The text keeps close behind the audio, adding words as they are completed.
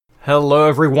Hello,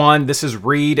 everyone. This is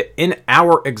Reed. In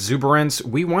our exuberance,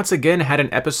 we once again had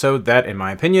an episode that, in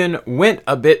my opinion, went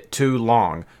a bit too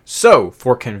long. So,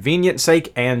 for convenience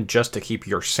sake and just to keep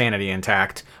your sanity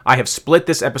intact, I have split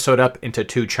this episode up into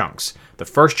two chunks. The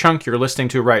first chunk you're listening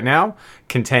to right now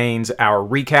contains our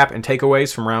recap and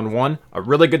takeaways from round one, a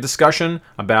really good discussion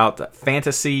about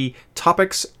fantasy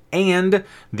topics, and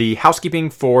the housekeeping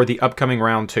for the upcoming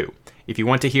round two. If you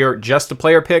want to hear just the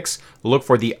player picks, look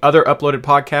for the other uploaded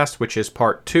podcast, which is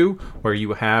part 2, where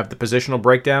you have the positional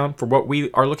breakdown for what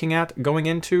we are looking at going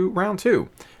into round 2.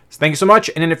 So thank you so much,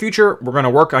 and in the future, we're going to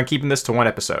work on keeping this to one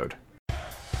episode.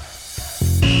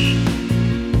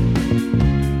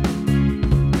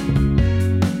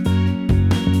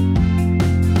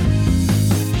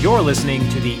 You're listening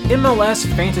to the MLS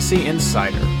Fantasy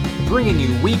Insider, bringing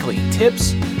you weekly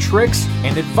tips, tricks,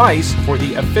 and advice for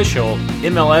the official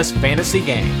MLS fantasy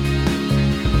game.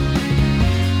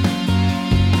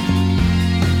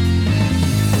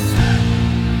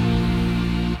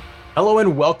 Hello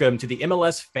and welcome to the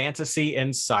MLS Fantasy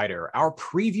Insider, our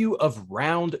preview of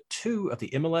round 2 of the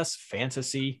MLS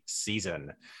fantasy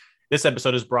season. This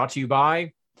episode is brought to you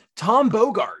by Tom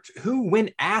Bogart, who, when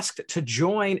asked to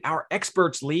join our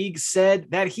Experts League, said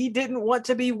that he didn't want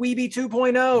to be Weeby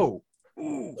 2.0.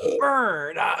 Ooh,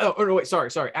 burn.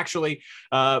 Sorry. Actually,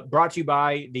 brought to you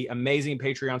by the amazing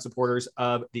Patreon supporters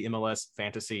of the MLS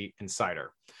Fantasy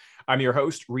Insider. I'm your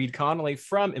host, Reed Connolly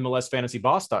from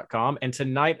MLSFantasyBoss.com, and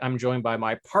tonight I'm joined by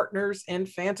my partners in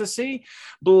fantasy,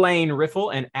 Blaine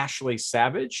Riffle and Ashley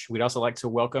Savage. We'd also like to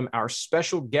welcome our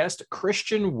special guest,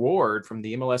 Christian Ward from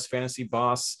the MLS Fantasy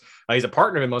Boss. He's a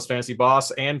partner of MLS Fantasy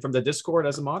Boss and from the Discord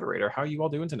as a moderator. How are you all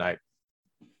doing tonight?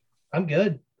 I'm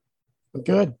good. I'm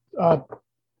good. I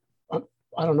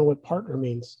don't know what partner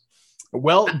means.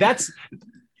 Well,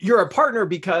 you're a partner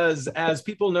because, as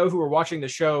people know who were watching the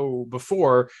show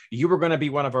before, you were going to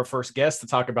be one of our first guests to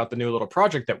talk about the new little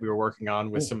project that we were working on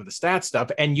with some of the stat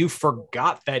stuff, and you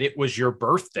forgot that it was your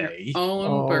birthday. Your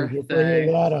own birthday. You're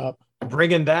bringing that up.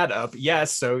 Bringing that up,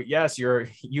 yes. So yes,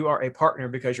 you are a partner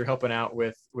because you're helping out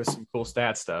with some cool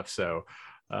stat stuff. So,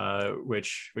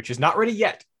 which is not ready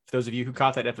yet. For those of you who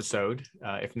caught that episode,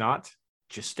 if not,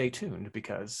 just stay tuned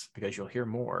because you'll hear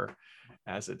more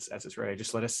as it's ready.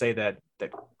 Just let us say that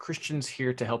Christian's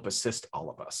here to help assist all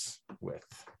of us with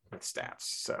stats.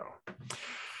 So,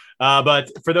 but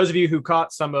for those of you who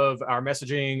caught some of our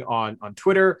messaging on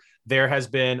Twitter, there has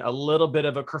been a little bit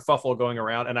of a kerfuffle going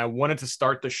around, and I wanted to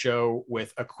start the show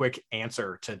with a quick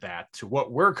answer to that, to what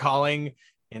we're calling,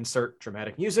 insert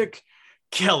dramatic music,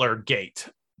 Kellergate.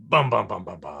 Bum bum bum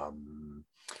bum bum.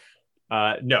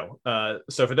 No.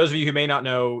 So for those of you who may not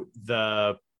know,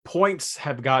 the points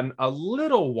have gotten a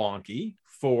little wonky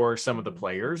for some of the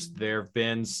players. There have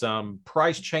been some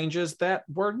price changes that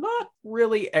were not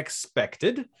really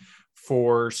expected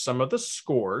for some of the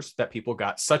scores that people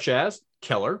got, such as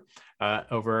Keller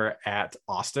over at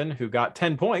Austin, who got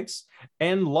 10 points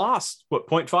and lost,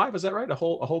 0.5? Is that right? A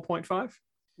whole 0.5?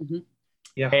 Mm-hmm.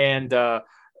 Yeah. And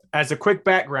as a quick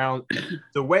background,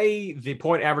 the way the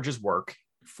point averages work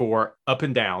for up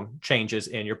and down changes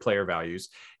in your player values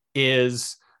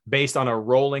is based on a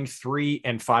rolling 3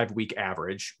 and 5 week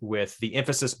average, with the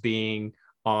emphasis being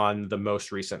on the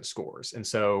most recent scores. And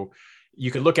so you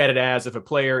could look at it as, if a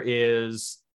player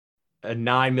is a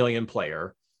 9 million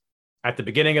player at the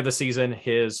beginning of the season,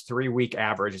 his 3-week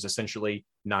average is essentially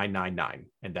 999,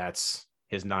 and that's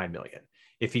his 9 million.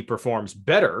 If he performs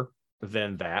better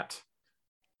than that,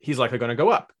 he's likely going to go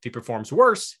up. If he performs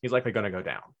worse, he's likely going to go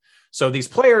down. So these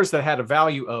players that had a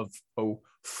value of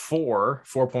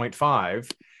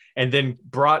 4.5, and then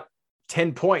brought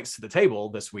 10 points to the table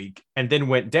this week and then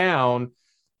went down,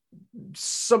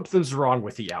 something's wrong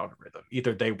with the algorithm.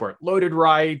 Either they weren't loaded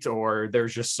right, or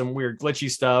there's just some weird glitchy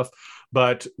stuff.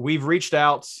 But we've reached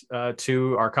out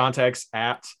to our contacts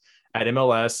at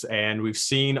MLS, and we've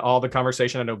seen all the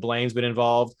conversation. I know Blaine's been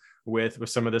involved with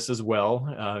some of this as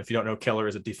well. If you don't know, Keller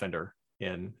is a defender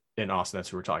in Austin. That's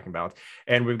who we're talking about.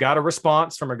 And we've got a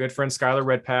response from our good friend Skylar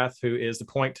Redpath, who is the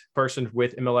point person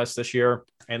with MLS this year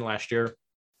and last year.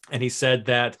 And he said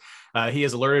that he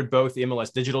has alerted both the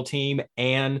MLS digital team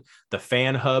and the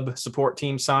Fan Hub support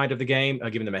team side of the game,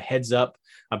 giving them a heads up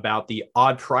about the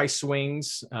odd price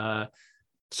swings.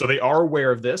 So they are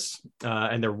aware of this,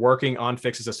 and they're working on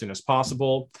fixes as soon as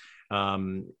possible.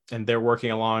 And they're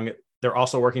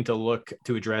also working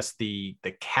to address the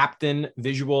captain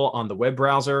visual on the web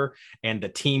browser and the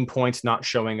team points not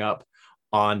showing up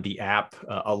on the app,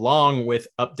 along with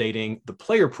updating the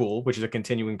player pool, which is a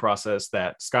continuing process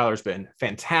that Skylar's been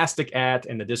fantastic at,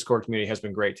 and the Discord community has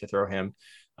been great to throw him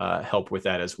help with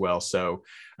that as well. So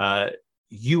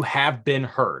you have been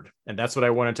heard. And that's what I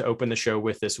wanted to open the show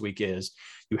with this week is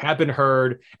you have been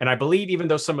heard. And I believe even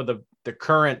though some of the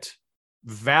current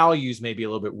values may be a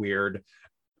little bit weird,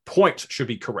 points should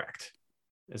be correct.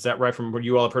 Is that right from what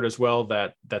you all have heard as well,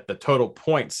 that the total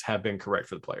points have been correct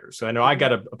for the players? So I know I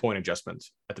got a point adjustment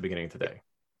at the beginning of today.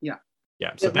 Yeah.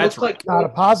 Yeah. So It that's looks right. Not a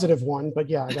positive one, but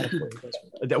yeah, I got a point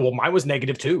adjustment. Well, mine was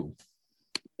 -2.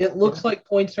 It looks like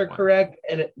points are correct,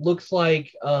 and it looks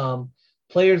like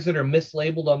players that are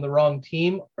mislabeled on the wrong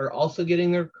team are also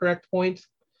getting their correct points.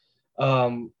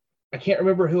 I can't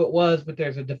remember who it was, but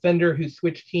there's a defender who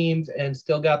switched teams and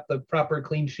still got the proper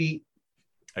clean sheet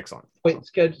Excellent point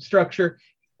structure.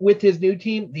 With his new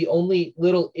team, the only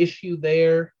little issue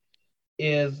there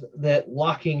is that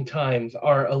locking times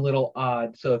are a little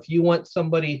odd. So if you want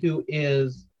somebody who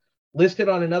is listed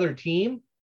on another team,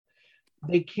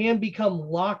 they can become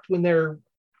locked when their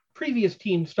previous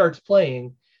team starts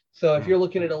playing. So if you're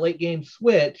looking at a late game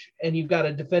switch and you've got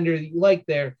a defender that you like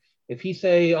there, if he's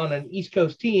say on an East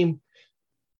Coast team,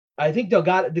 I think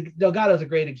Delgado's a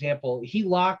great example. He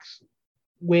locks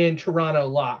when Toronto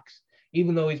locks,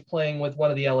 even though he's playing with one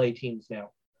of the LA teams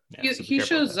now. Yeah, He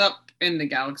shows up in the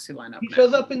Galaxy lineup. He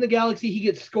shows up in the Galaxy. He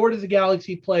gets scored as a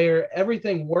Galaxy player.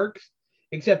 Everything works,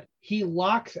 except he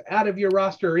locks out of your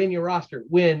roster or in your roster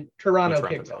when Toronto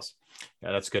kicks off.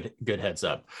 Yeah, that's good heads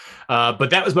up. But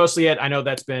that was mostly it. I know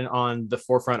that's been on the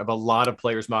forefront of a lot of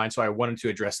players' minds, so I wanted to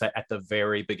address that at the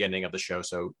very beginning of the show.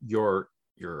 So your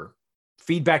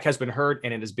feedback has been heard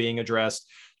and it is being addressed.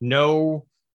 No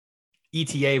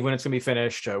ETA when it's going to be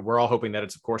finished. We're all hoping that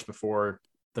it's, of course, before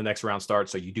the next round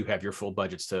starts, so you do have your full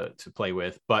budgets to play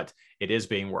with, but it is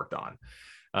being worked on.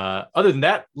 Other than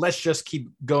that, let's just keep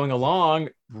going along.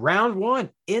 Round 1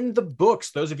 in the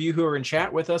books. Those of you who are in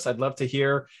chat with us, I'd love to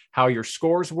hear how your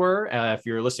scores were. If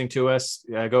you're listening to us,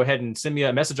 go ahead and send me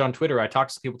a message on Twitter. I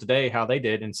talked to people today how they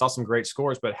did and saw some great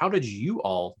scores, but how did you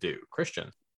all do?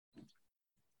 Christian?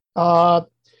 I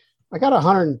got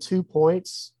 102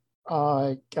 points.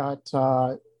 I got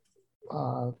 4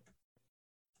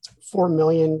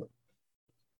 million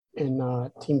in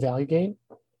team value gain,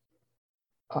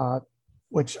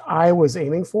 which I was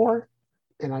aiming for,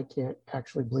 and I can't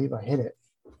actually believe I hit it.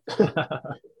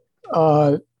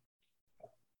 I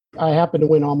happened to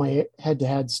win all my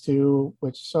head-to-heads too,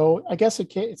 so I guess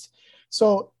it's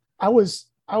so I was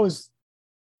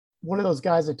one of those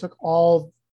guys that took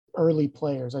all early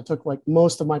players. I took like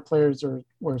most of my players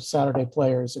were Saturday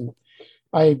players, and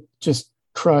I just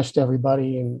crushed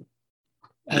everybody, and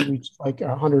I reached like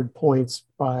 100 points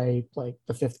by like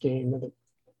the 5th game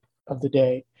of the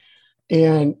day.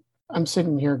 And I'm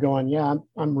sitting here going, yeah,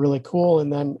 I'm really cool.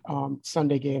 And then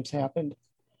Sunday games happened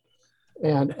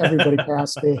and everybody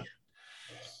passed me.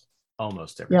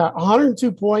 Almost everybody. Yeah,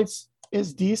 102 points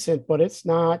is decent, but it's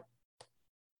not.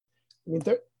 I mean,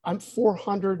 I'm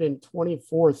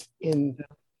 424th in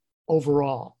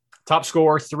overall. Top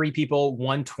score, 3 people,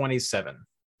 127.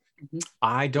 Mm-hmm.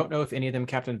 I don't know if any of them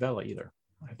Captain Vela either.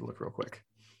 I have to look real quick.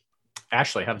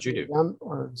 Ashley, how did you do?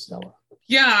 Or Stella?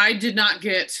 Yeah, I did not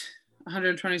get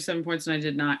 127 points, and I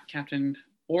did not captain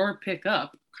or pick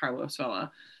up Carlos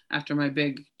Vela after my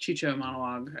big Chicho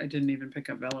monologue. I didn't even pick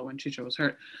up Vela when Chicho was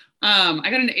hurt. I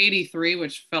got an 83,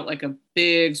 which felt like a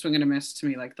big swing and a miss to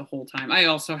me like the whole time. I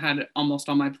also had almost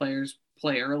all my players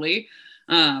play early,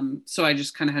 so I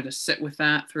just kind of had to sit with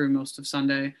that through most of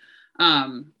Sunday.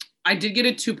 I did get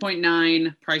a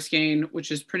 2.9 price gain, which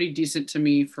is pretty decent to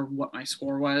me for what my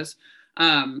score was.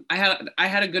 I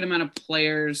had a good amount of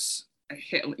players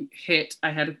hit.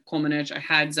 I had Kolmanich, I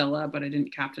had Zella, but I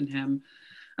didn't captain him.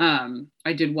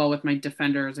 I did well with my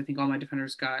defenders. I think all my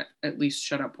defenders got at least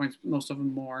shutout points, most of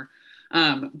them more.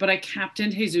 But I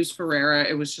captained Jesus Ferreira.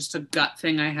 It was just a gut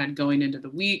thing I had going into the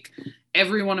week.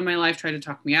 Everyone in my life tried to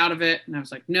talk me out of it. And I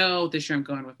was like, no, this year I'm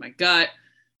going with my gut.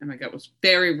 And my gut was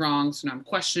very wrong. So now I'm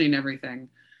questioning everything.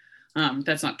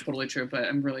 That's not totally true, but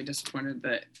I'm really disappointed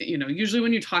that, usually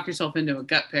when you talk yourself into a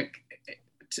gut pick,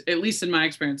 at least in my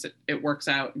experience, it works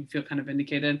out and you feel kind of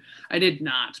vindicated. I did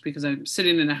not, because I'm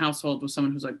sitting in a household with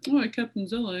someone who's like, oh, I captain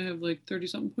Zella. I have like 30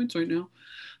 something points right now.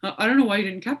 I don't know why you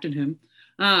didn't captain him.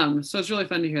 So it's really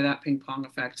fun to hear that ping pong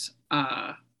effect.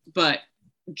 But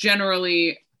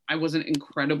generally I wasn't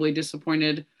incredibly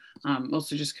disappointed.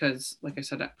 Mostly just because, like I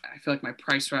said, I feel like my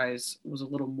price rise was a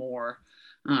little more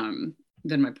than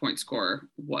my point score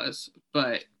was.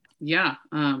 But yeah,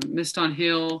 missed on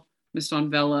Hill, missed on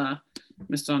Vela,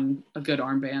 missed on a good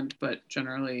armband, but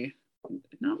generally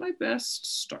not my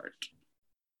best start.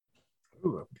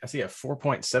 Ooh, I see a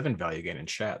 4.7 value gain in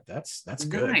chat. That's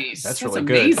good. Nice. That's really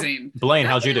amazing. good. Blaine,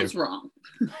 how'd you do? Wrong.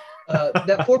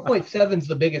 That 4.7 is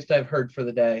the biggest I've heard for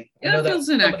the day. I Yeah, know that feels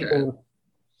inaccurate.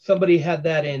 Somebody had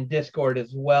that in Discord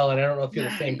as well, and I don't know if you're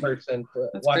the same person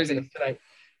watching this tonight.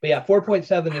 But yeah,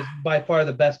 4.7 is by far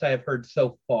the best I have heard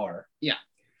so far. Yeah.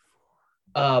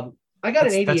 I got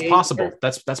an 88. That's possible.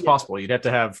 That's possible. You'd have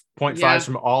to have 0.5s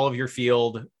from all of your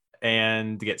field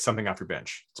and to get something off your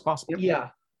bench. It's possible. Yeah.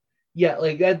 Yeah,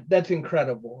 like that's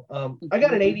incredible. I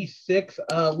got an 86,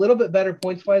 a little bit better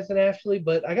points wise than Ashley,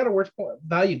 but I got a worse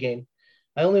value gain.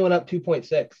 I only went up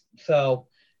 2.6. So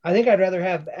I think I'd rather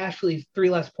have Ashley's 3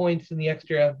 less points than the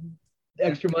extra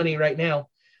money right now.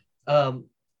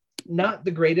 Not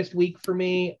the greatest week for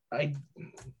me. I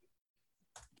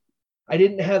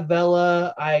didn't have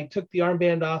Vela. I took the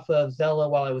armband off of Zella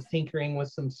while I was tinkering with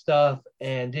some stuff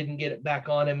and didn't get it back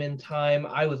on him in time.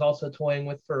 I was also toying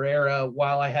with Ferreira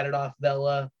while I had it off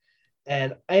Vela,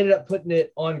 and I ended up putting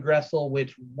it on Gressel,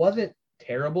 which wasn't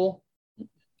terrible. I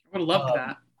would have loved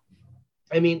that.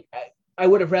 I mean, I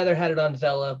would have rather had it on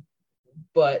Zella,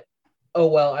 but oh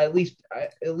well. At least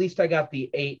I got the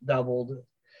 8 doubled.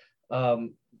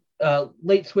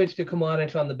 Late switch to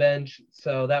Kamanic on the bench,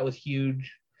 so that was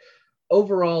huge.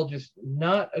 Overall, just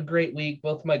not a great week.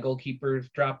 Both my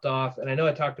goalkeepers dropped off, and I know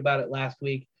I talked about it last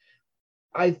week.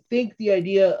 I think the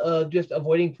idea of just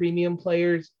avoiding premium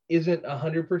players isn't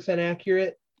 100%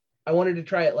 accurate. I wanted to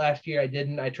try it last year. I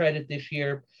didn't. I tried it this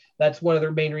year. That's one of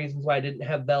the main reasons why I didn't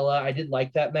have Bella. I did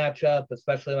like that matchup,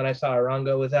 especially when I saw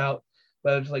Arango was out.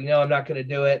 But I was like, no, I'm not going to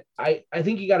do it. I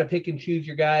think you got to pick and choose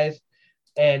your guys.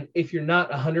 And if you're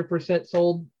not 100%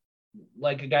 sold,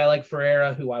 like a guy like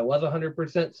Ferreira, who I was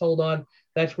 100% sold on,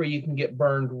 that's where you can get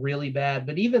burned really bad.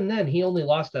 But even then, he only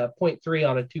lost a 0.3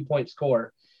 on a 2-point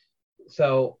score.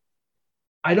 So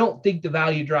I don't think the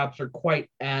value drops are quite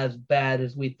as bad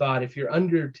as we thought. If you're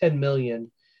under 10 million,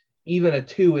 even a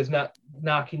 2 is not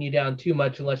knocking you down too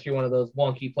much unless you're one of those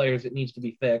wonky players that needs to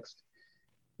be fixed,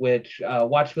 which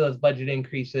watch for those budget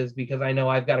increases, because I know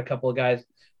I've got a couple of guys.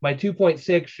 My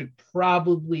 2.6 should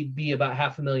probably be about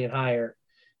 $500,000 higher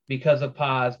because of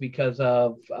Paz, because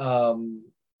of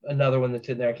another one that's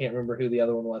in there. I can't remember who the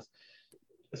other one was.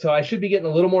 So I should be getting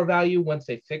a little more value once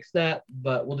they fix that,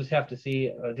 but we'll just have to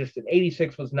see. Just an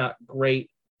 86 was not great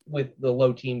with the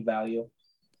low team value.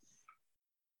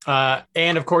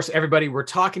 And of course, everybody, we're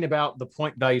talking about the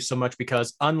point value so much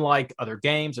because unlike other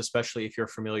games, especially if you're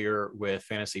familiar with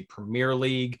Fantasy Premier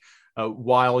League,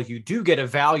 while you do get a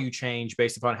value change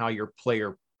based upon how your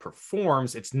player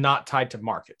performs, it's not tied to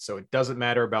market. So it doesn't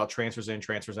matter about transfers in,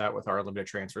 transfers out with our limited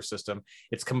transfer system.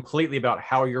 It's completely about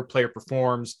how your player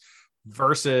performs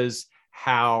versus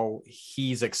how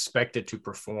he's expected to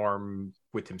perform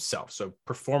with himself. So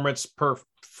performance per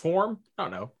form, I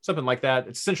don't know, something like that.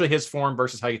 It's essentially his form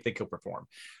versus how you think he'll perform.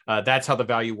 That's how the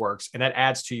value works. And that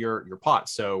adds to your pot.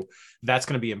 So that's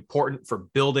going to be important for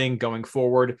building going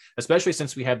forward, especially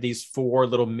since we have these 4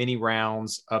 little mini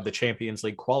rounds of the Champions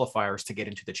League qualifiers to get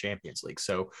into the Champions League.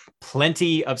 So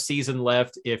plenty of season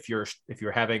left. If you're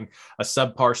having a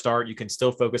subpar start, you can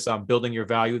still focus on building your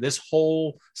value this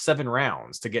whole 7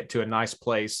 rounds to get to a nice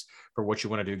place for what you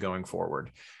want to do going forward.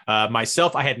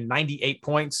 Myself, I had 98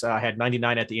 points. I had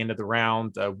 99 at the end of the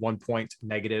round, 1 point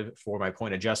negative for my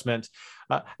point adjustment.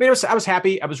 I was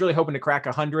happy. I was really hoping to crack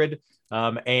 100.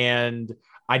 And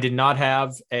I did not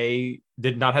have Vela,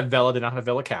 did not have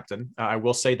Vela captain. I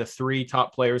will say the 3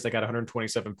 top players that got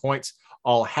 127 points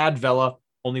all had Vela.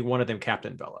 Only one of them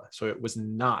captained Vela. So it was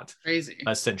not crazy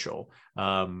essential.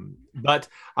 But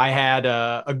I had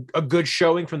a good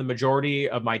showing from the majority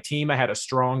of my team. I had a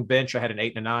strong bench. I had an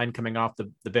 8 and a 9 coming off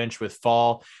the bench with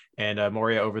Fall and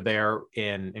Moria over there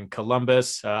in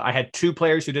Columbus. I had 2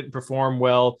 players who didn't perform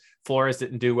well. Flores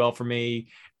didn't do well for me.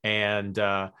 And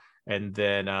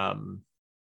then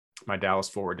my Dallas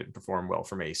forward didn't perform well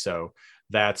for me. So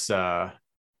that's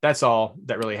all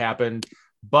that really happened.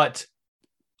 But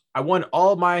I won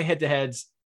all my head-to-heads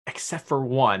except for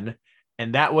one,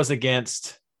 and that was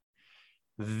against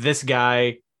this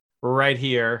guy right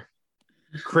here,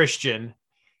 Christian,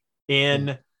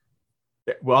 well,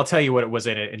 I'll tell you what it was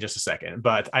in just a second,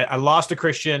 but I lost to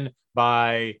Christian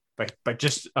by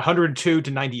just 102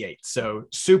 to 98. So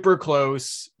super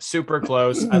close.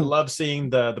 I love seeing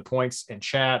the points in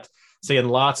chat, seeing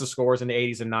lots of scores in the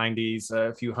 80s and 90s,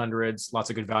 a few hundreds, lots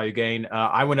of good value gain.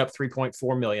 I went up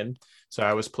 3.4 million. So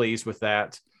I was pleased with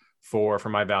that for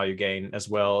my value gain as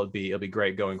well. It'll be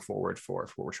great going forward for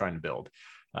what we're trying to build.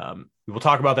 We will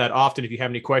talk about that often. If you have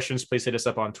any questions, please hit us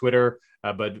up on Twitter.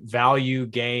 But value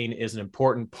gain is an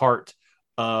important part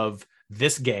of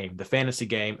this game, the fantasy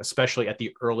game, especially at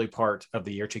the early part of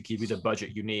the year to give you the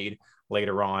budget you need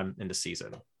later on in the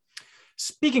season.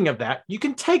 Speaking of that, you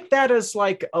can take that as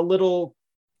like a little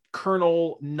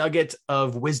kernel nugget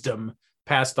of wisdom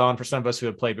passed on for some of us who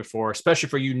have played before, especially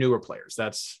for you newer players.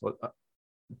 That's what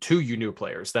to you new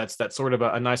players. That's sort of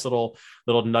a nice little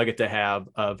nugget to have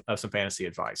of some fantasy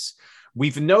advice.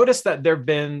 We've noticed that there have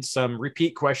been some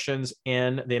repeat questions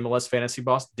in the MLS Fantasy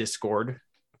Boss Discord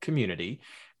community.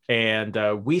 And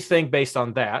we think based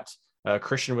on that,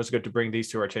 Christian was good to bring these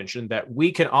to our attention, that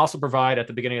we can also provide at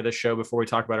the beginning of the show, before we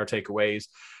talk about our takeaways,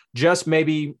 just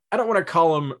maybe, I don't want to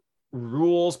call them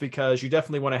rules, because you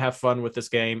definitely want to have fun with this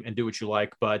game and do what you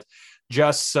like, but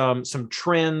just some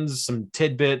trends, some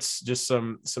tidbits, just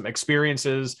some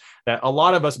experiences that a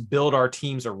lot of us build our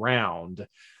teams around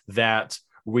that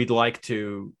we'd like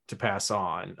to pass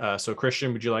on. So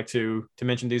Christian, would you like to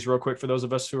mention these real quick for those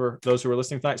of us who are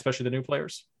listening tonight, especially the new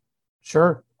players?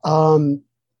 Sure.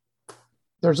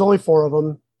 There's only 4 of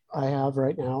them I have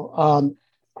right now.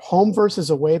 Home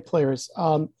versus away players.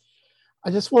 I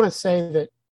just want to say that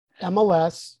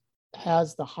MLS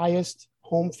has the highest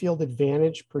home field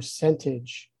advantage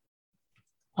percentage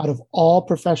out of all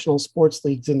professional sports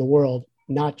leagues in the world,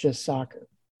 not just soccer.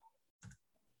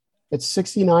 It's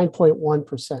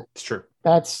 69.1%. It's true.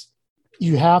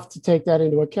 You have to take that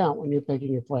into account when you're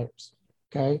picking your players.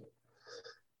 Okay.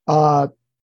 The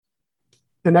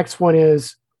next one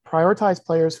is prioritize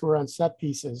players who are on set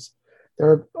pieces. There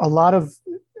are a lot of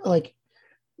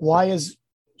why is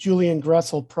Julian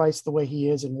Gressel priced the way he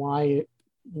is, and why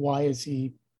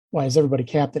is everybody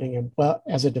captaining him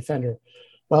as a defender?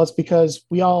 Well, it's because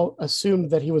we all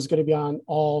assumed that he was going to be on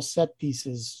all set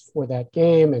pieces for that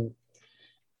game, and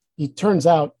it turns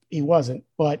out he wasn't.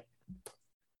 But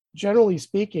generally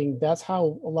speaking, that's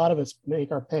how a lot of us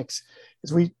make our picks.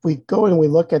 Is we go and we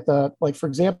look at for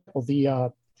example,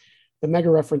 the Mega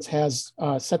Reference has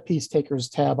a set piece takers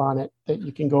tab on it that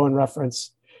you can go and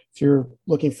reference. If you're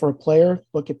looking for a player,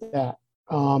 look at that.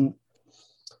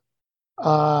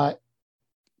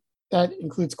 That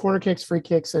includes corner kicks, free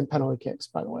kicks, and penalty kicks,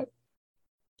 by the way.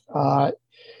 The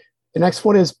next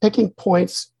one is picking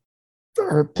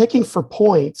for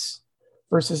points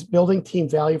versus building team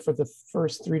value for the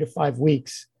first 3 to 5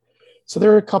 weeks. So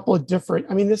there are a couple of different,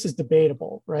 this is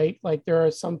debatable, right? Like there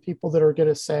are some people that are going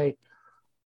to say,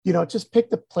 just pick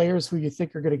the players who you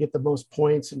think are going to get the most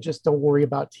points and just don't worry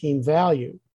about team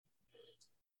value.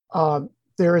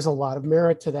 There is a lot of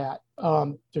merit to that.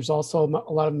 There's also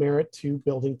a lot of merit to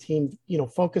building team,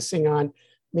 focusing on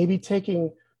maybe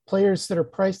taking players that are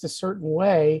priced a certain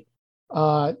way,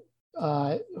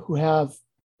 who have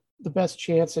the best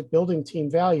chance at building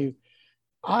team value.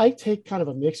 I take kind of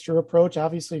a mixture approach.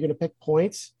 Obviously, you're going to pick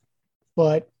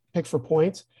for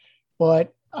points,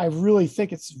 but I really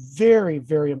think it's very,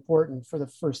 very important for the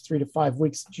first 3 to 5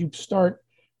 weeks that you start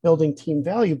building team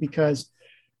value, because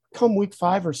come week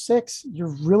 5 or 6,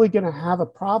 you're really going to have a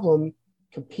problem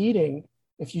competing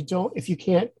if you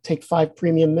can't take 5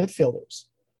 premium midfielders.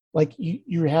 Like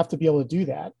you have to be able to do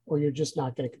that, or you're just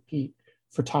not going to compete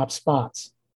for top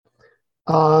spots.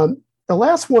 The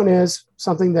last one is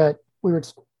something that we were,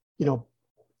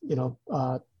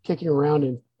 kicking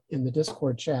around in the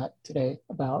Discord chat today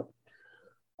about.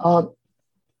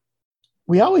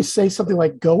 We always say something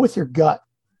like, go with your gut.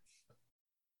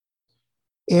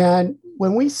 And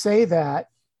when we say that,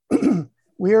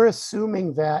 we are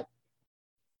assuming that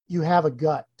you have a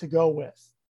gut to go with.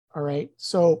 All right.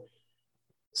 So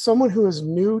someone who is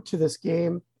new to this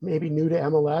game, maybe new to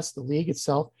MLS, the league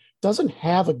itself, doesn't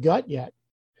have a gut yet.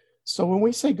 So when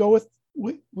we say go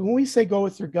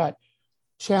with your gut,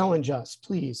 challenge us,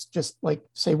 please. Just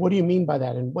say, what do you mean by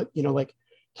that? And what,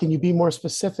 can you be more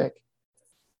specific?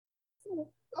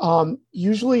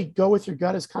 Usually go with your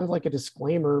gut is kind of like a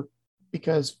disclaimer,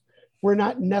 because we're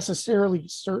not necessarily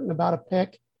certain about a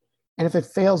pick. And if it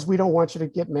fails, we don't want you to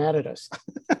get mad at us.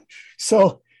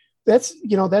 So that's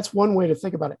one way to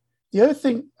think about it. The other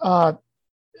thing,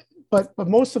 but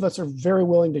most of us are very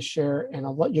willing to share, and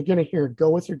you're going to hear go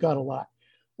with your gut a lot.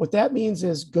 What that means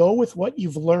is go with what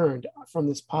you've learned from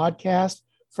this podcast,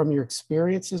 from your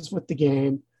experiences with the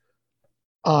game,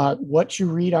 what you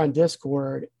read on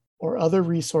Discord or other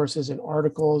resources and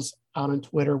articles out on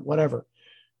Twitter, whatever.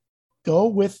 Go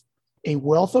with a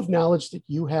wealth of knowledge that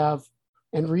you have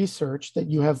and research that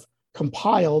you have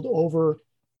compiled over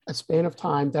a span of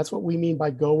time. That's what we mean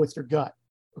by go with your gut.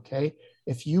 Okay.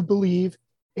 If you believe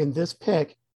in this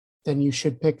pick, then you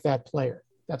should pick that player.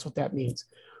 That's what that means.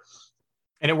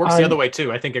 And it works the other way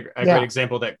too. I think a great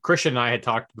example that Christian and I had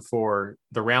talked before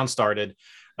the round started.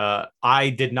 I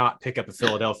did not pick up a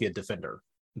Philadelphia defender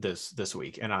this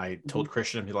week. And I told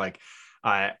Christian,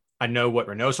 I I know what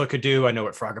Reynoso could do. I know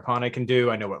what Fragapane can do.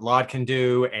 I know what Lod can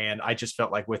do. And I just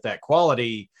felt like with that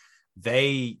quality,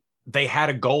 they had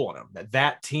a goal in them.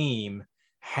 That team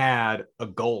had a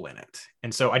goal in it.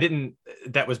 And so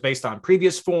that was based on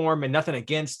previous form and nothing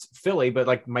against Philly, but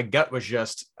like my gut was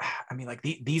just, I mean, like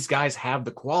these guys have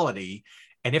the quality.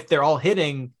 And if they're all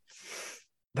hitting,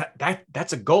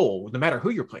 that's a goal, no matter who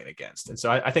you're playing against. And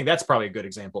so I think that's probably a good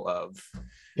example of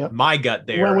my gut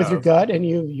there. You went with your gut, and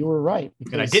you were right.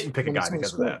 And I didn't pick a guy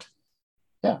because of that.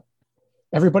 Yeah.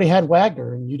 Everybody had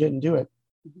Wagner, and you didn't do it.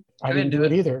 I didn't do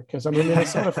it either because I'm a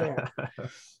Minnesota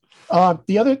fan.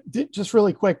 The other, just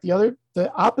really quick, the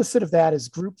opposite of that is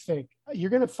groupthink. You're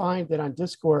going to find that on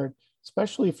Discord,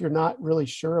 especially if you're not really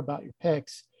sure about your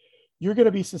picks, you're going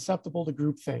to be susceptible to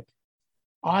groupthink.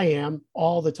 I am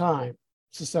all the time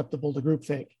susceptible to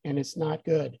groupthink, and it's not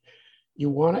good. You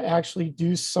want to actually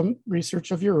do some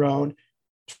research of your own,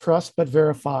 trust but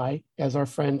verify, as our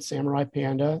friend Samurai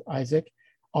Panda, Isaac,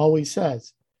 always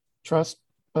says, trust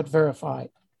but verify.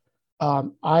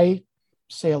 I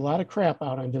say a lot of crap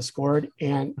out on Discord,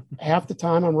 and half the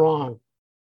time I'm wrong.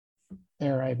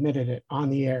 There, I admitted it on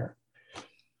the air.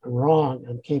 I'm wrong.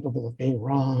 I'm capable of being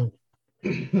wrong.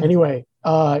 Anyway,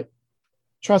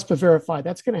 trust but verify.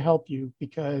 That's going to help you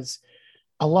because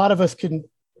a lot of us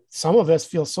some of us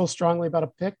feel so strongly about a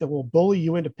pick that will bully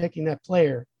you into picking that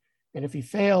player. And if he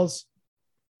fails,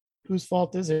 whose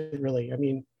fault is it really? I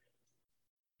mean,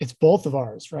 it's both of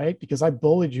ours, right? Because I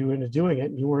bullied you into doing it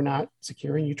and you were not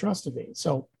secure and you trusted me.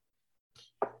 So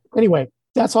anyway,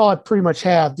 that's all I pretty much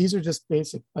have. These are just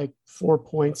basic, like 4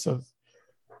 points of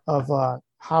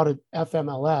how to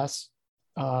FMLS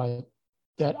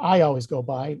that I always go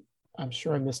by. I'm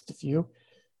sure I missed a few.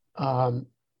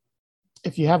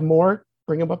 If you have more,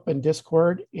 bring them up in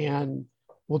Discord and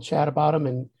we'll chat about them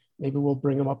and maybe we'll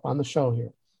bring them up on the show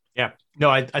here. Yeah, no,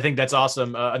 I think that's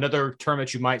awesome. Another term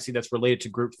that you might see that's related to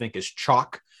groupthink is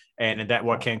chalk. And that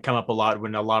what can come up a lot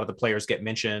when a lot of the players get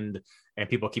mentioned and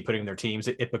people keep putting their teams,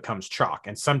 it becomes chalk.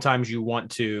 And sometimes you want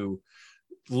to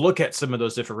look at some of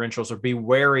those differentials or be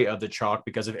wary of the chalk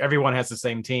because if everyone has the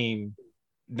same team,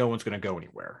 no one's going to go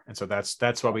anywhere. And so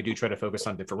that's why we do try to focus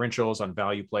on differentials, on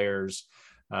value players.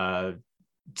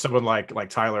 Someone like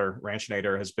Tyler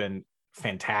Ranchinator has been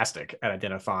fantastic at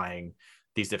identifying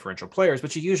these differential players,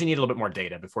 but you usually need a little bit more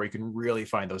data before you can really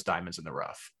find those diamonds in the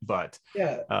rough. But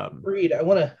Reed, I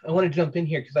want to jump in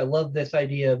here because I love this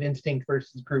idea of instinct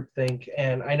versus groupthink,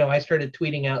 and I know I started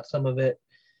tweeting out some of it,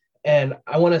 and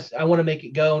I want to make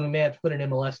it go, and we may have to put an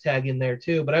MLS tag in there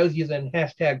too. But I was using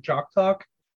hashtag Chalk Talk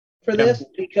for this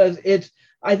because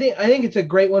I think it's a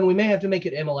great one. We may have to make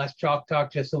it MLS Chalk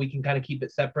Talk just so we can kind of keep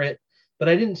it separate. But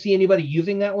I didn't see anybody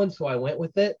using that one, so I went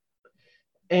with it.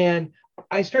 And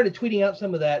I started tweeting out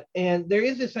some of that. And there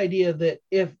is this idea that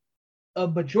if a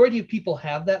majority of people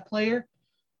have that player,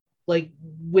 like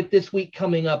with this week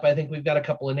coming up, I think we've got a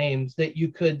couple of names that you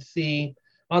could see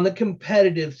on the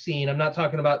competitive scene. I'm not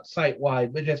talking about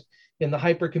site-wide, but just in the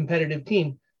hyper-competitive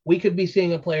team, we could be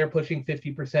seeing a player pushing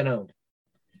 50% owned.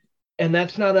 And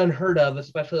that's not unheard of,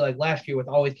 especially like last year with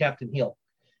always Captain Heel.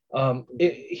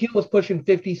 He was pushing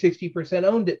 50, 60%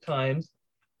 owned at times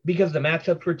because the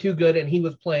matchups were too good and he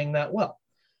was playing that well.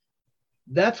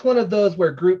 That's one of those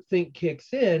where groupthink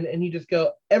kicks in and you just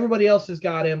go, everybody else has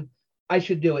got him. I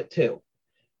should do it too.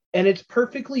 And it's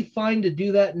perfectly fine to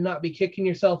do that and not be kicking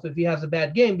yourself if he has a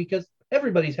bad game because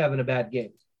everybody's having a bad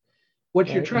game. What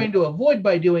you're trying to avoid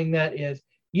by doing that is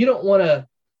you don't want to,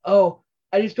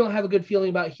 I just don't have a good feeling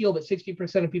about Heel, but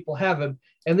 60% of people have him.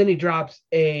 And then he drops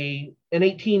an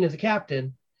 18 as a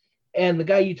captain, and the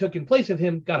guy you took in place of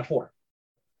him got a 4.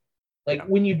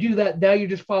 When you do that, now you're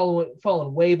just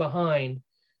falling way behind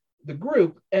the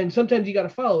group. And sometimes you got to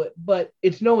follow it, but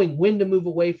it's knowing when to move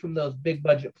away from those big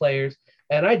budget players.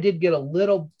 And I did get a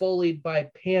little bullied by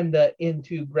Panda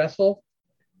into Gressel.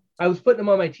 I was putting him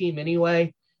on my team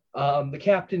anyway. The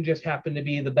captain just happened to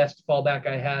be the best fallback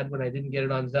I had when I didn't get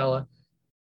it on Zella.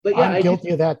 But yeah, I'm guilty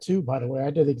of that too, by the way. I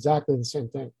did exactly the same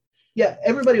thing. Yeah,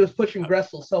 everybody was pushing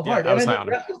Gressel so hard. Yeah, and I think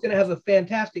Gressel's going to have a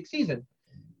fantastic season.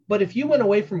 But if you went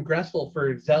away from Gressel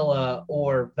for Zella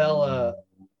or Vela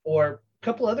or a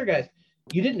couple other guys,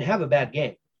 you didn't have a bad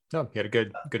game. No, you had a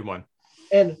good one.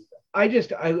 And I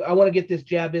want to get this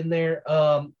jab in there.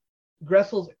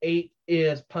 Gressel's 8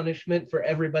 is punishment for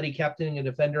everybody captaining a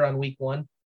defender on week 1.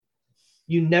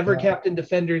 You never captain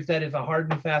defenders. That is a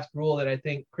hard and fast rule that I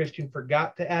think Christian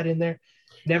forgot to add in there.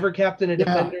 Never captain a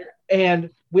defender,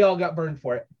 and we all got burned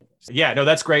for it. Yeah, no,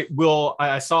 that's great.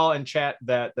 I saw in chat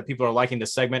that the people are liking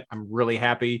this segment. I'm really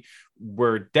happy.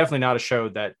 We're definitely not a show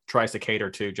that tries to cater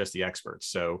to just the experts.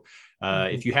 So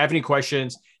if you have any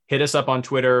questions, hit us up on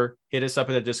Twitter, hit us up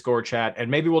in the Discord chat, and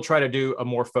maybe we'll try to do a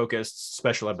more focused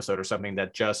special episode or something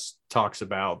that just talks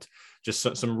about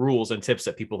just some rules and tips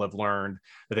that people have learned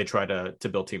that they try to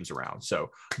build teams around. So,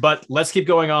 but let's keep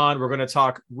going on. We're going to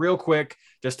talk real quick,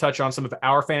 just touch on some of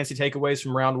our fantasy takeaways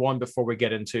from round one before we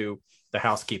get into the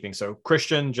housekeeping. So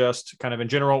Christian, just kind of in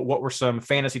general, what were some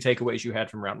fantasy takeaways you had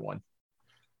from round one?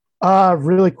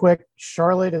 Really quick,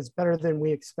 Charlotte is better than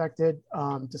we expected,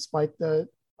 despite the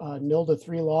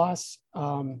 0-3 loss.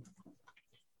 And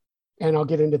I'll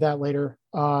get into that later.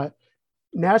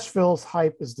 Nashville's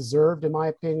hype is deserved, in my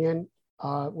opinion,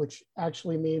 which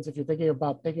actually means if you're thinking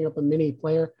about picking up a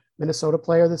Minnesota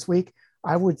player this week,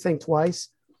 I would think twice.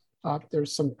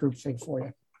 There's some group thing for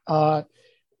you.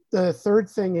 The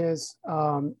third thing is,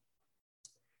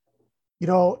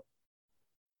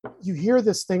 you hear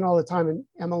this thing all the time in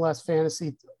MLS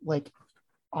fantasy, like,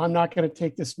 I'm not going to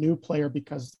take this new player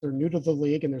because they're new to the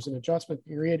league and there's an adjustment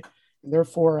period, and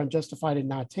therefore I'm justified in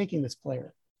not taking this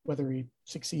player, whether he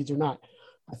succeeds or not.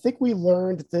 I think we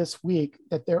learned this week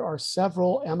that there are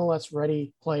several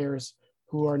MLS-ready players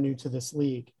who are new to this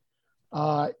league.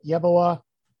 Yeboah,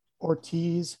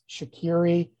 Ortiz,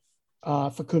 Shaqiri,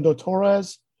 Facundo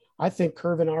Torres. I think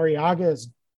Kervin Arriaga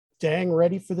is dang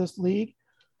ready for this league.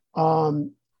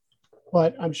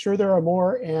 But I'm sure there are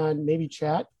more, and maybe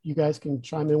chat, you guys can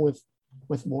chime in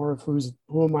with more of who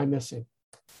am I missing.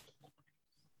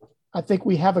 I think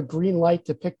we have a green light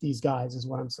to pick these guys is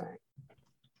what I'm saying.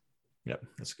 Yep,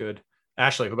 that's good.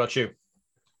 Ashley, what about you?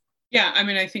 Yeah, I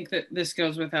mean, I think that this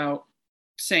goes without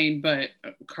saying, but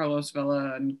Carlos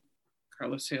Vela and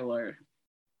Carlos Gil are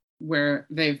where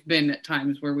they've been at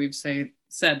times where we've said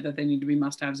that they need to be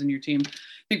must-haves in your team. I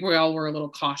think we all were a little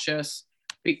cautious.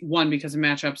 One, because of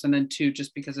matchups, and then two,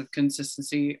 just because of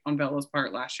consistency on Vela's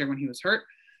part last year when he was hurt.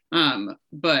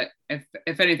 But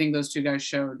if anything, those two guys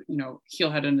showed, Gil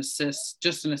had an assist,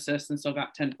 and still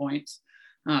got 10 points.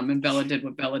 And Vela did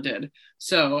what Vela did.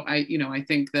 So I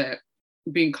think that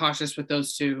being cautious with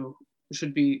those two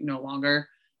should be no longer.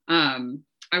 I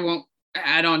won't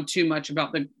add on too much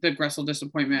about the Gressel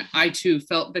disappointment. I too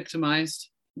felt victimized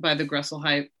by the Gressel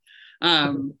hype.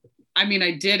 I mean,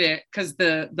 I did it because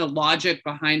the logic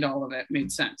behind all of it made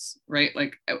sense, right?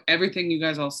 Like everything you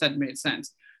guys all said made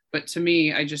sense. But to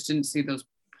me, I just didn't see those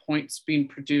points being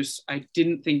produced. I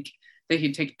didn't think that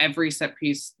he'd take every set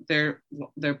piece. Their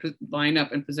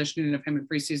lineup and positioning of him in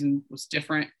preseason was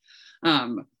different.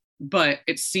 But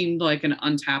it seemed like an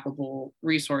untappable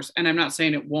resource. And I'm not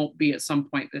saying it won't be at some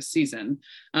point this season.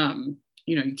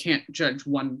 You can't judge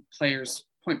one player's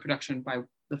point production by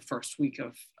the first week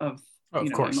of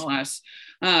course. MLS.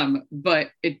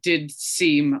 But it did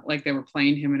seem like they were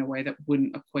playing him in a way that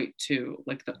wouldn't equate to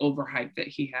like the overhype that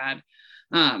he had.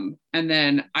 And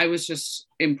then I was just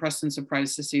impressed and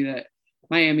surprised to see that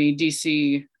Miami,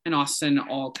 DC, and Austin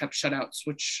all kept shutouts,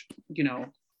 which,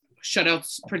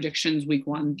 shutouts predictions week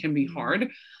one can be hard.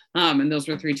 And those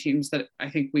were three teams that I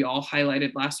think we all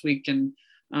highlighted last week. And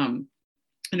I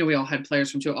know we all had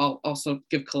players from two. I'll also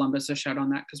give Columbus a shout on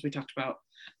that because we talked about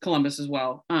Columbus as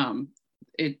well.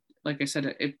 Like I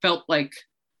said, it felt like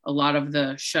a lot of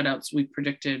the shutouts we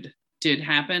predicted did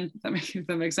happen. If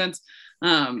that makes sense.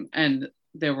 And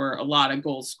there were a lot of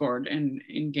goals scored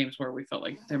in games where we felt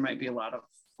like there might be a lot of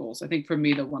goals. I think for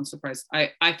me, the one surprise,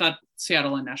 I thought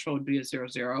Seattle and Nashville would be a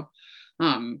 0-0,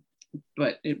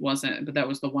 but it wasn't. But that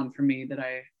was the one for me that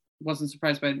I wasn't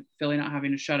surprised by Philly not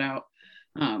having a shutout.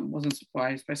 Wasn't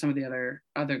surprised by some of the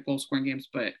other goal scoring games,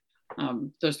 but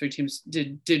those three teams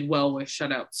did well with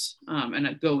shutouts, and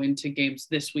I go into games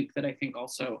this week that I think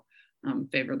also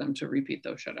favor them to repeat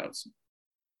those shutouts.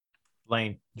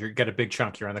 Lane, you got a big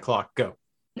chunk. You're on the clock. Go.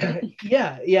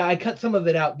 Yeah. I cut some of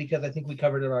it out because I think we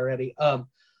covered it already.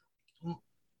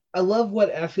 I love what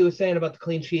Ashley was saying about the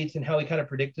clean sheets and how he kind of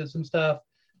predicted some stuff.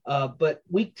 But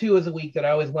week 2 is a week that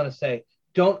I always want to say,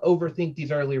 don't overthink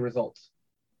these early results.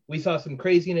 We saw some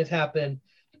craziness happen.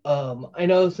 I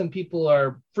know some people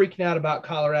are freaking out about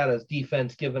Colorado's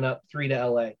defense giving up 3 to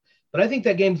LA, but I think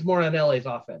that game's more on LA's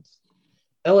offense.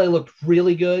 LA looked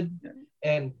really good,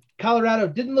 and Colorado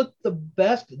didn't look the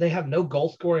best. They have no goal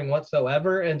scoring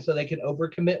whatsoever, and so they can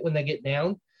overcommit when they get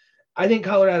down. I think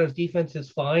Colorado's defense is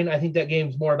fine. I think that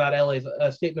game's more about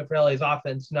a statement for LA's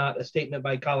offense, not a statement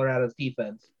by Colorado's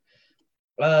defense.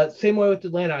 Same way with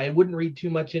Atlanta. I wouldn't read too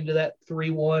much into that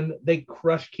 3-1. They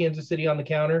crushed Kansas City on the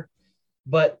counter,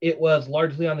 but it was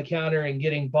largely on the counter and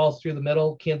getting balls through the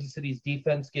middle. Kansas City's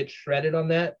defense gets shredded on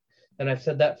that, and I've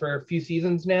said that for a few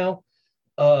seasons now.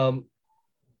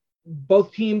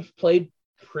 Both teams played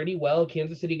pretty well.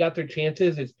 Kansas City got their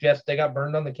chances. It's just they got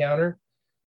burned on the counter.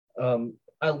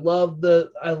 I love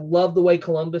the way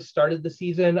Columbus started the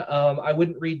season. I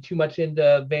wouldn't read too much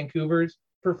into Vancouver's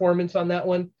performance on that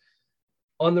one.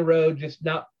 On the road, just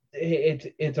not.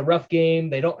 It's a rough game.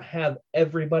 They don't have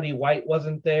everybody. White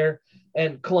wasn't there,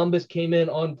 and Columbus came in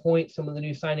on point. Some of the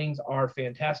new signings are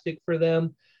fantastic for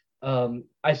them.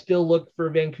 I still look for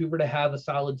Vancouver to have a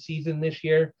solid season this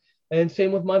year, and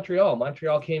same with Montreal.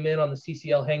 Montreal came in on the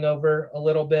CCL hangover a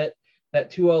little bit.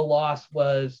 That 2-0 loss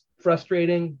was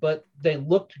frustrating, but they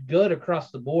looked good across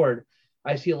the board.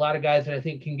 I see a lot of guys that I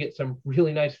think can get some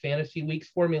really nice fantasy weeks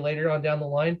for me later on down the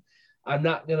line. I'm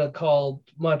not going to call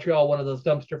Montreal one of those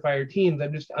dumpster fire teams.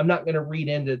 I'm not going to read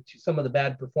into some of the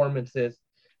bad performances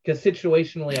because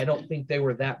situationally, I don't think they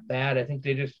were that bad. I think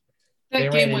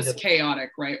that game was chaotic,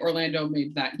 right? Orlando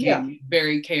made that game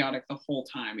very chaotic the whole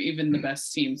time. Even the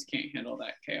best teams can't handle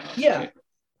that chaos.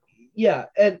 Yeah.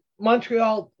 And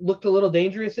Montreal looked a little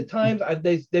dangerous at times.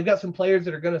 They've got some players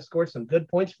that are going to score some good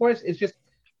points for us. It's just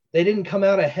they didn't come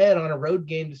out ahead on a road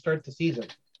game to start the season.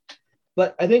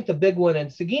 But I think the big one, and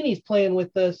Sagini's playing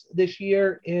with us this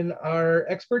year in our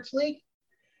Experts League.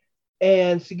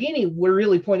 And Sagini, we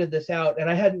really pointed this out, and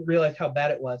I hadn't realized how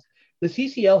bad it was. The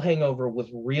CCL hangover was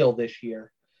real this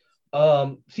year.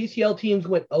 CCL teams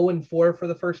went 0-4 for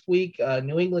the first week.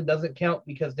 New England doesn't count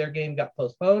because their game got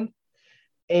postponed.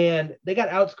 And they got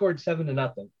outscored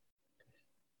 7-0.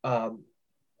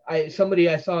 Somebody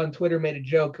I saw on Twitter made a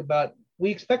joke about we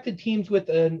expected teams with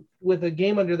a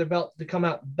game under their belt to come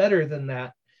out better than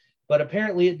that, but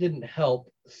apparently it didn't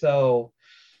help. So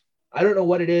I don't know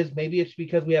what it is. Maybe it's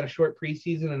because we had a short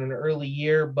preseason and an early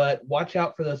year, but watch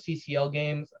out for those CCL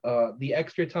games, the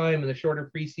extra time and the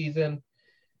shorter preseason.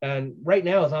 And right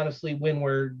now is honestly when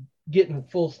we're getting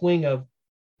full swing of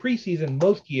preseason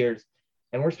most years,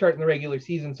 and we're starting the regular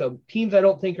season. So teams I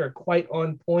don't think are quite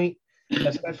on point,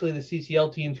 especially the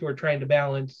CCL teams who are trying to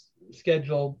balance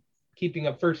schedule, keeping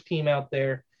a first team out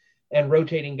there and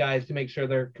rotating guys to make sure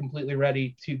they're completely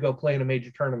ready to go play in a major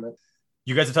tournament.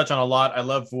 You guys have touched on a lot. I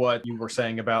love what you were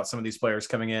saying about some of these players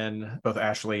coming in, both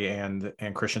Ashley and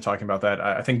Christian talking about that.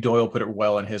 I think Doyle put it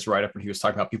well in his write-up when he was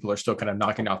talking about people are still kind of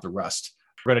knocking off the rust.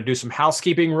 We're going to do some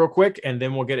housekeeping real quick, and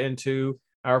then we'll get into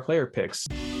our player picks.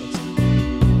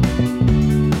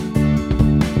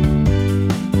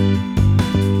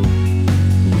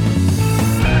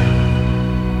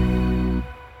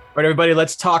 All right, everybody,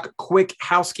 let's talk quick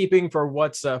housekeeping for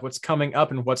what's coming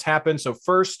up and what's happened. So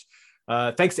first,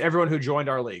 thanks to everyone who joined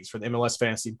our leagues for the MLS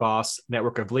Fantasy Boss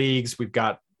network of leagues. We've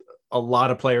got a lot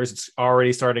of players. It's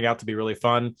already starting out to be really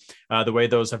fun, the way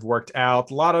those have worked out.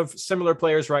 A lot of similar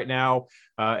players right now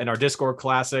in our Discord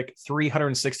Classic,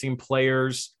 316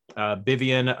 players.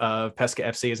 Vivian of Pesca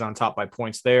FC is on top by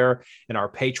points there. In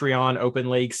our Patreon Open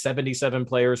League, 77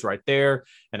 players right there.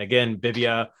 And again,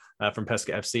 Vivia from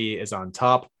Pesca FC is on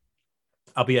top.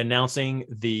 I'll be announcing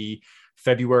the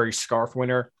February scarf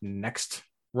winner next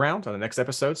round on the next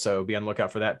episode. So be on the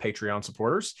lookout for that, Patreon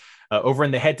supporters. Over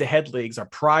in the head-to-head leagues, our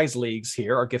prize leagues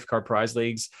here, our gift card prize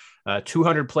leagues,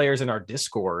 200 players in our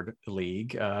Discord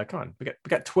league. Come on, we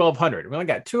got 1,200. We only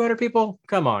got 200 people.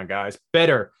 Come on, guys.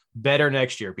 Better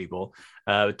next year, people.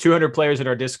 200 players in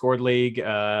our Discord league.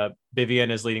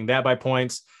 Vivian is leading that by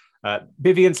points.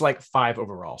 Vivian's like 5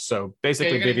 overall. So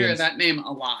basically, you're gonna hear that name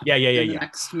a lot. Yeah.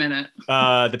 Next minute.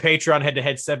 The Patreon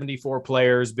head-to-head 74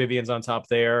 players. Vivian's on top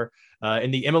there.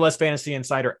 In the MLS Fantasy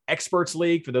Insider Experts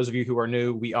League, for those of you who are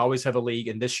new, we always have a league.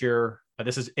 And this year,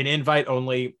 this is an invite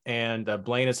only. And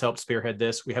Blaine has helped spearhead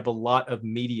this. We have a lot of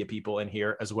media people in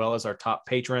here, as well as our top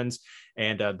patrons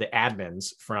and the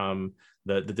admins from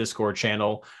the Discord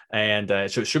channel. And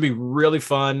so it should be really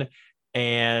fun.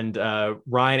 And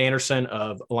Ryan Anderson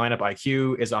of Lineup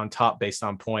IQ is on top based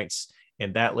on points.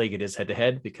 In that league, it is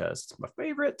head-to-head because it's my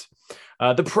favorite.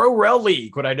 The Pro Rel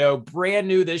League, what I know, brand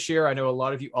new this year. I know a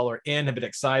lot of you all are in, have been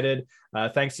excited.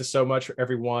 Thanks to so much for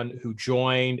everyone who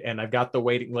joined. And I've got the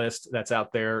waiting list that's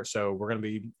out there. So we're going to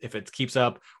be, if it keeps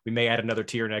up, we may add another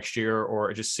tier next year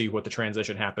or just see what the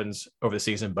transition happens over the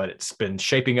season. But it's been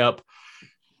shaping up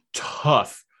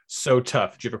tough, so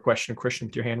tough. Do you have a question, Christian,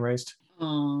 with your hand raised?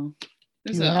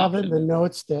 You have in the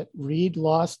notes that Reed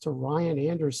lost to Ryan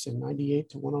Anderson,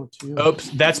 98-102. Oops,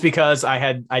 that's because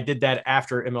I did that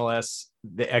after MLS,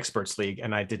 the Experts League,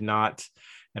 and I did not,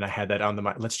 and I had that on the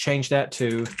mind. Let's change that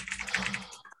to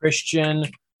Christian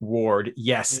Ward.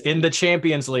 Yes, in the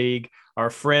Champions League,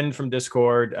 our friend from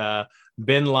Discord,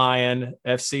 Ben Lyon,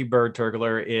 FC Bird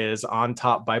Turgler, is on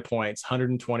top by points,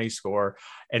 120 score.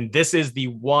 And this is the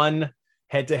one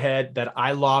head-to-head that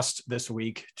I lost this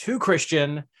week to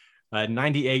Christian,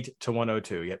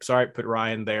 98-102. Yep. Sorry, put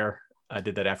Ryan there. I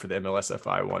did that after the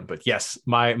MLSFI one. But yes,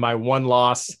 my one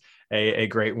loss a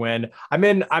great win. I'm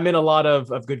in a lot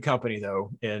of good company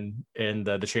though in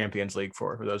the Champions League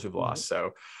for those who've lost.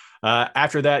 So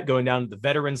after that, going down to the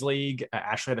Veterans League,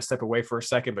 Ashley had to step away for a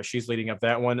second, but she's leading up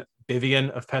that one.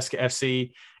 Vivian of Pesca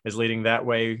FC is leading that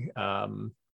way.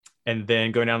 And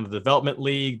then going down to the Development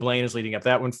League, Blaine is leading up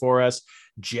that one for us.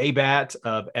 J-Bat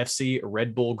of FC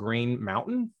Red Bull Green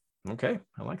Mountain. Okay,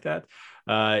 I like that.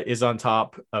 Is on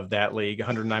top of that league,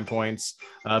 109 points.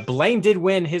 Blaine did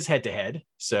win his head-to-head,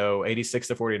 so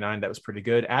 86-49. That was pretty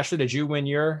good. Ashley, did you win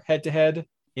your head-to-head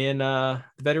in the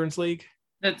Veterans League?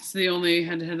 That's the only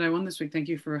head-to-head I won this week. Thank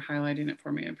you for highlighting it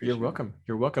for me. I appreciate You're welcome.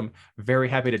 You're welcome. Very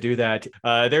happy to do that.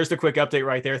 There's the quick update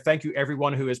right there. Thank you,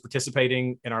 everyone who is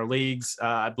participating in our leagues.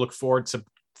 I look forward to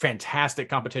fantastic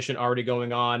competition already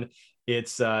going on.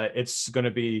 It's going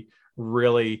to be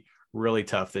really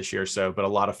tough this year. But a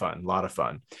lot of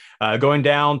fun. Going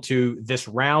down to this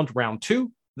round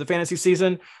 2. The fantasy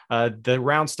season. The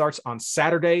round starts on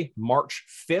Saturday, March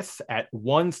 5th at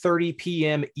 1:30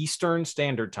 p.m. Eastern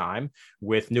Standard Time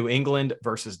with New England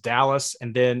versus Dallas.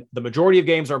 And then the majority of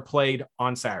games are played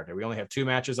on Saturday. We only have 2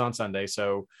 matches on Sunday,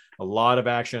 so a lot of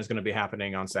action is going to be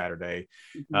happening on Saturday.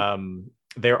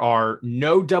 There are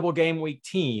no double game week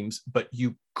teams, but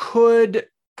you could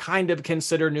kind of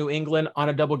consider New England on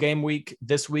a double game week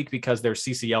this week because their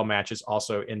CCL match is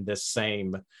also in this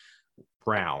same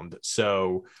round.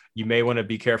 So you may want to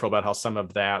be careful about how some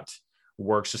of that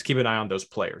works. Just keep an eye on those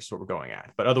players, what we're going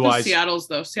at. But otherwise, Seattle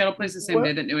plays the same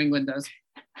day that New England does.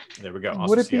 There we go.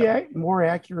 Would it be more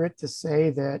accurate to say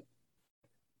that?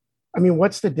 I mean,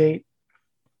 what's the date?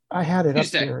 I had it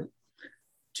Tuesday. up here.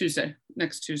 Tuesday.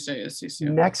 Next Tuesday is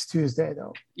CCL. Next Tuesday,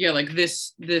 though. Yeah, like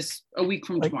this a week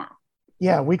from tomorrow.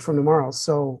 Yeah, a week from tomorrow.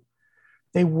 So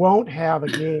they won't have a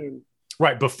game.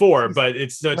 Right before, but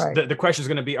it's Right. the question is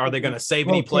going to be: are they going to save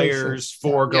any players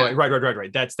for going? Yeah.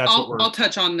 Right. That's what we're. I'll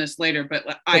touch on this later, but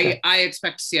Okay. I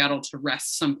expect Seattle to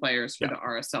rest some players for the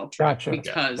RSL trip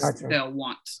because they'll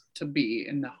want to be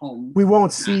in the home. We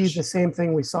won't see match. the same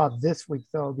thing we saw this week,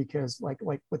 though, because like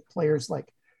with players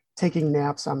like taking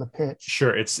naps on the pitch.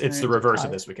 Sure, it's the reverse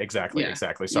of this week. Exactly.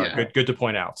 Sorry, Yeah. good to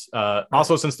point out.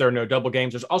 Also, since there are no double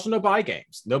games, there's also no bye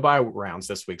games, no bye rounds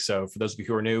this week. So for those of you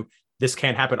who are new, this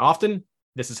can happen often.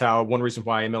 This is one reason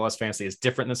why MLS Fantasy is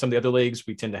different than some of the other leagues.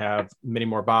 We tend to have many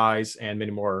more buys and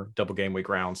many more double game week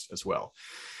rounds as well.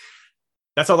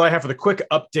 That's all I have for the quick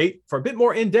update. For a bit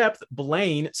more in-depth,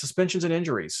 Blaine, suspensions and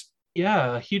injuries.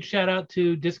 Yeah, a huge shout out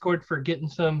to Discord for getting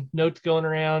some notes going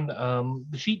around.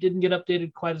 The sheet didn't get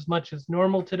updated quite as much as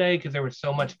normal today because there was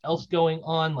so much else going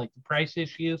on, like the price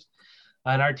issues.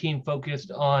 And our team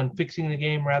focused on fixing the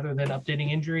game rather than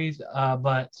updating injuries.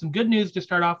 But some good news to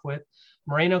start off with.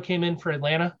 Moreno came in for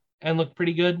Atlanta and looked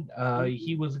pretty good.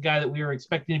 He was the guy that we were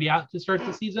expecting to be out to start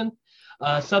the season.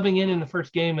 Subbing in the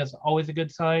first game is always a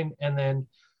good sign. And then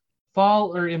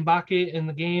Fall or Mbake in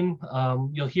the game,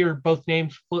 you'll hear both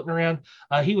names floating around.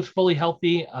 He was fully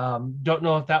healthy. Don't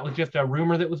know if that was just a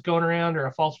rumor that was going around or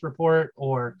a false report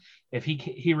or if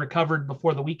he recovered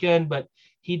before the weekend, but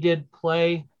he did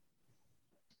play.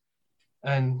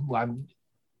 And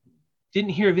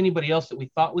didn't hear of anybody else that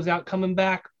we thought was out coming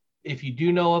back. If you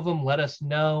do know of them, let us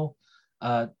know.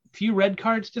 Few red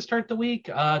cards to start the week.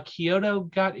 Kyoto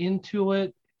got into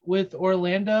it with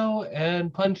Orlando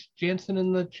and punched Jansen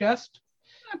in the chest.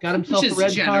 Got himself a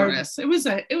red generous. card.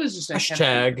 It was just a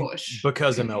Hashtag push.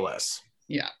 because MLS.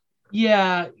 Yeah.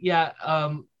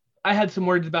 I had some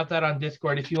words about that on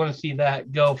Discord. If you want to see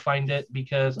that, go find it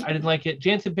because I didn't like it.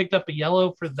 Jansen picked up a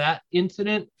yellow for that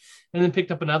incident and then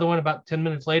picked up another one about 10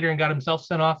 minutes later and got himself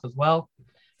sent off as well.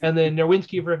 And then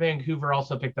Nerwinski for Vancouver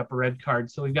also picked up a red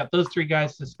card. So we've got those 3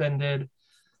 guys suspended.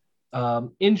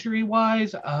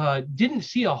 Injury-wise, didn't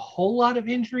see a whole lot of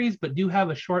injuries, but do have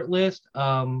a short list.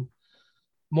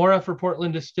 Mora for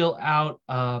Portland is still out.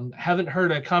 Haven't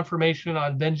heard a confirmation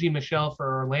on Benji Michel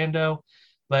for Orlando,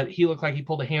 but he looked like he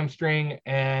pulled a hamstring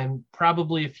and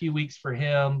probably a few weeks for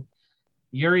him.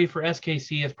 Yuri for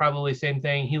SKC is probably the same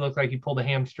thing. He looked like he pulled a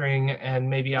hamstring and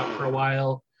maybe out for a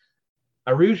while.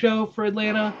 Araujo for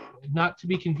Atlanta, not to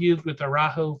be confused with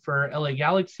Araujo for LA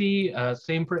Galaxy.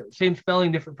 Same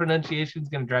spelling, different pronunciation is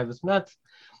going to drive us nuts.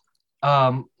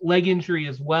 Leg injury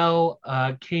as well.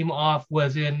 Came off,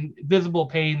 was in visible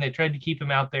pain. They tried to keep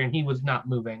him out there, and he was not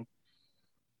moving.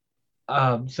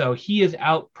 So he is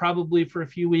out probably for a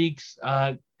few weeks.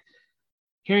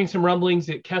 Hearing some rumblings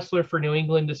that Kessler for New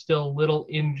England is still a little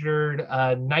injured.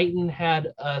 Knighton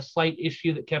had a slight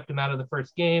issue that kept him out of the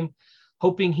first game.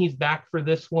 Hoping he's back for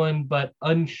this one, but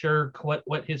unsure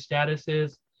what his status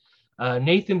is.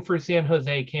 Nathan for San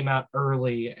Jose came out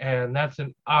early, and that's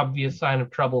an obvious sign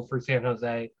of trouble for San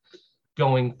Jose.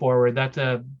 going forward. That's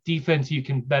a defense you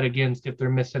can bet against if they're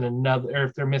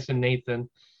missing Nathan.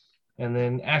 And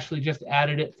then Ashley just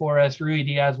added it for us. Rui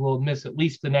Diaz will miss at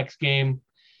least the next game.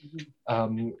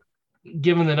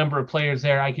 Given the number of players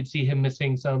there, I could see him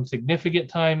missing some significant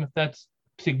time if that's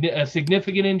a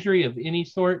significant injury of any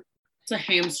sort. It's a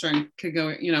hamstring. Could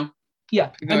go, Yeah,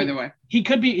 could go either way. He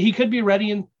could be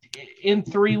ready in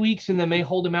 3 weeks, and then may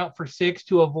hold him out for 6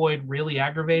 to avoid really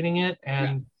aggravating it.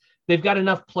 And they've got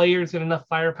enough players and enough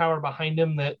firepower behind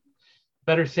him that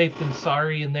better safe than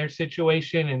sorry in their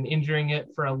situation, and injuring it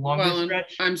for a longer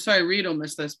stretch. I'm sorry, Reed will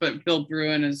miss this, but Bill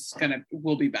Bruin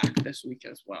will be back this week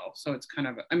as well. So it's kind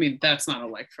of, that's not a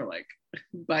like for like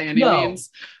by any means,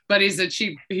 but he's a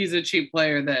cheap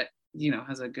player that,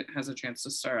 has a chance to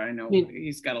start. I know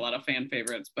he's got a lot of fan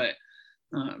favorites, but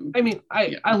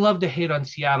I love to hate on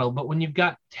Seattle, but when you've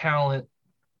got talent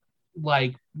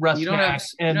like Russ, you don't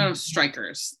have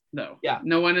strikers though. Yeah,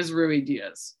 no one is Rui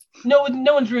Diaz. No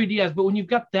one's Rui Diaz, but when you've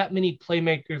got that many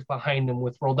playmakers behind him,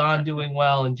 with Roldan doing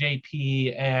well and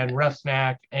JP and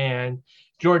Rusnak and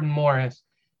Jordan Morris,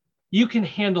 you can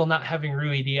handle not having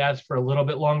Rui Diaz for a little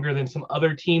bit longer than some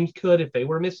other teams could if they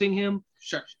were missing him.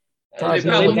 Sure. They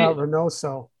probably got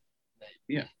Reynoso.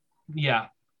 Yeah.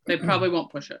 They probably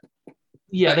won't push it.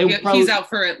 Yeah, he's out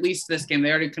for at least this game. They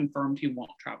already confirmed he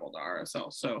won't travel to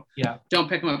RSL, so don't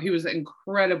pick him up. He was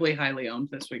incredibly highly owned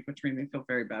this week, which made me feel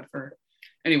very bad for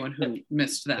anyone who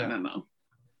missed that memo.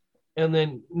 And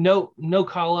then no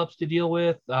call-ups to deal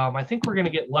with. I think we're going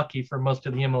to get lucky for most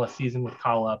of the MLS season with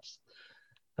call-ups,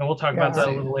 and we'll talk about that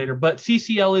a little later. But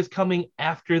CCL is coming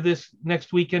after this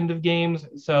next weekend of games,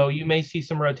 so you may see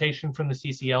some rotation from the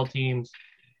CCL teams.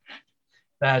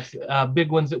 That's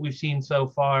big ones that we've seen so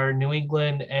far. New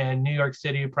England and New York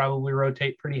City probably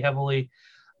rotate pretty heavily.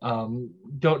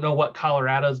 Don't know what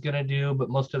Colorado's going to do, but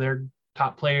most of their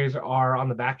top players are on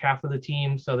the back half of the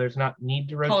team, so there's not need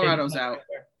to rotate. Colorado's out.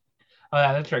 Oh,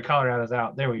 yeah, that's right. Colorado's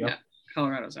out. There we go. Yeah,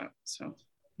 Colorado's out. So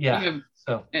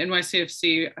so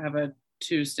NYCFC have a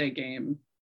Tuesday game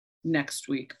next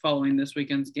week following this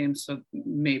weekend's game, so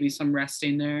maybe some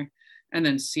resting there. And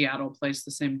then Seattle plays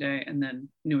the same day, and then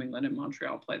New England and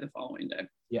Montreal play the following day.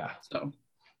 Yeah. So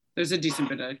there's a decent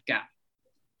bit of gap.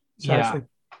 So actually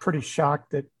pretty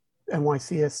shocked that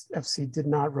NYCFC did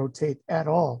not rotate at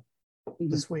all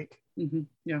this week. Mm-hmm.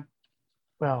 Yeah.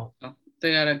 Well, so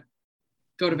they got to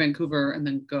go to Vancouver and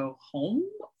then go home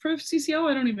for CCL.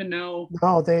 I don't even know.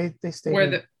 No, they stayed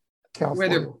in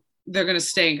California. Where they're going to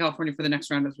stay in California for the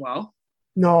next round as well.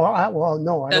 No, I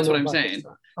That's don't what I'm saying.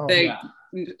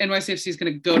 NYCFC is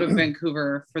going to go to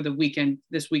Vancouver for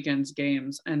this weekend's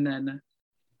games, and then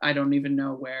I don't even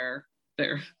know where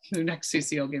their next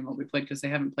CCL game will be played, because they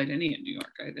haven't played any in New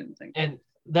York, I didn't think. And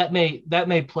that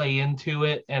may play into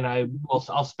it, and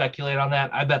I'll speculate on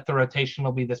that. I bet the rotation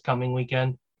will be this coming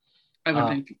weekend. I would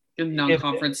think a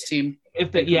non-conference team.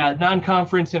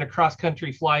 Non-conference in a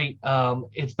cross-country flight,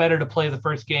 it's better to play the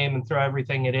first game and throw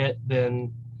everything at it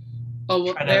than. Oh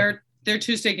well, their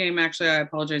Tuesday game, actually, I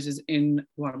apologize, is in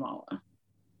Guatemala.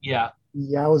 Yeah.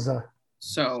 Yowza.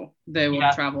 So they will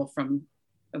travel from,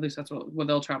 at least that's what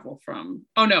they'll travel from.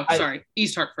 Oh, no, sorry.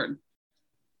 East Hartford.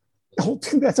 Oh,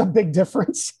 that's a big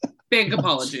difference. Big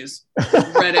apologies.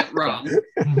 Read it wrong.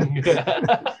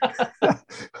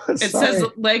 It says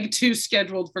leg 2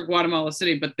 scheduled for Guatemala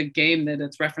City, but the game that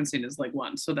it's referencing is leg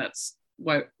 1. So that's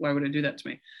why would it do that to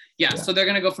me? Yeah. So they're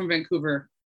going to go from Vancouver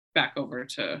back over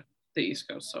to the East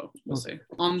Coast, so we'll see.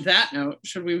 On that note,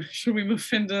 should we move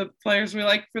into players we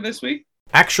like for this week?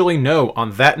 Actually, no.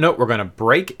 On that note, we're going to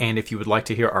break, and if you would like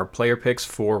to hear our player picks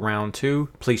for round 2,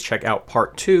 please check out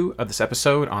part 2 of this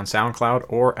episode on SoundCloud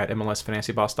or at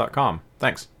MLSFantasyBoss.com.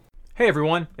 Thanks. Hey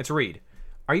everyone, it's Reed.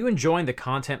 Are you enjoying the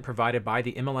content provided by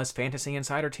the MLS Fantasy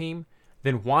Insider team?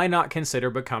 Then why not consider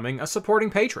becoming a supporting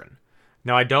patron?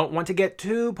 Now, I don't want to get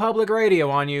too public radio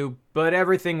on you, but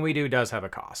everything we do does have a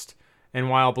cost. And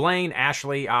while Blaine,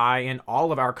 Ashley, I, and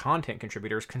all of our content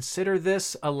contributors consider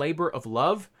this a labor of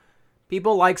love,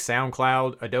 people like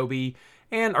SoundCloud, Adobe,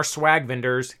 and our swag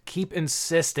vendors keep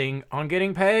insisting on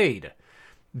getting paid.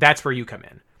 That's where you come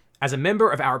in. As a member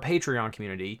of our Patreon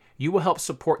community, you will help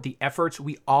support the efforts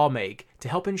we all make to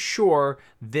help ensure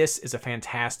this is a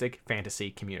fantastic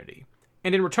fantasy community.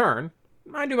 And in return,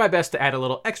 I do my best to add a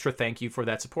little extra thank you for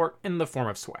that support in the form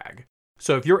of swag.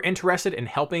 So if you're interested in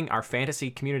helping our fantasy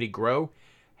community grow,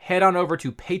 head on over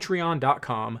to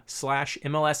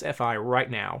patreon.com/MLSFI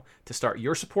right now to start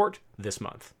your support this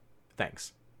month.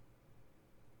 Thanks.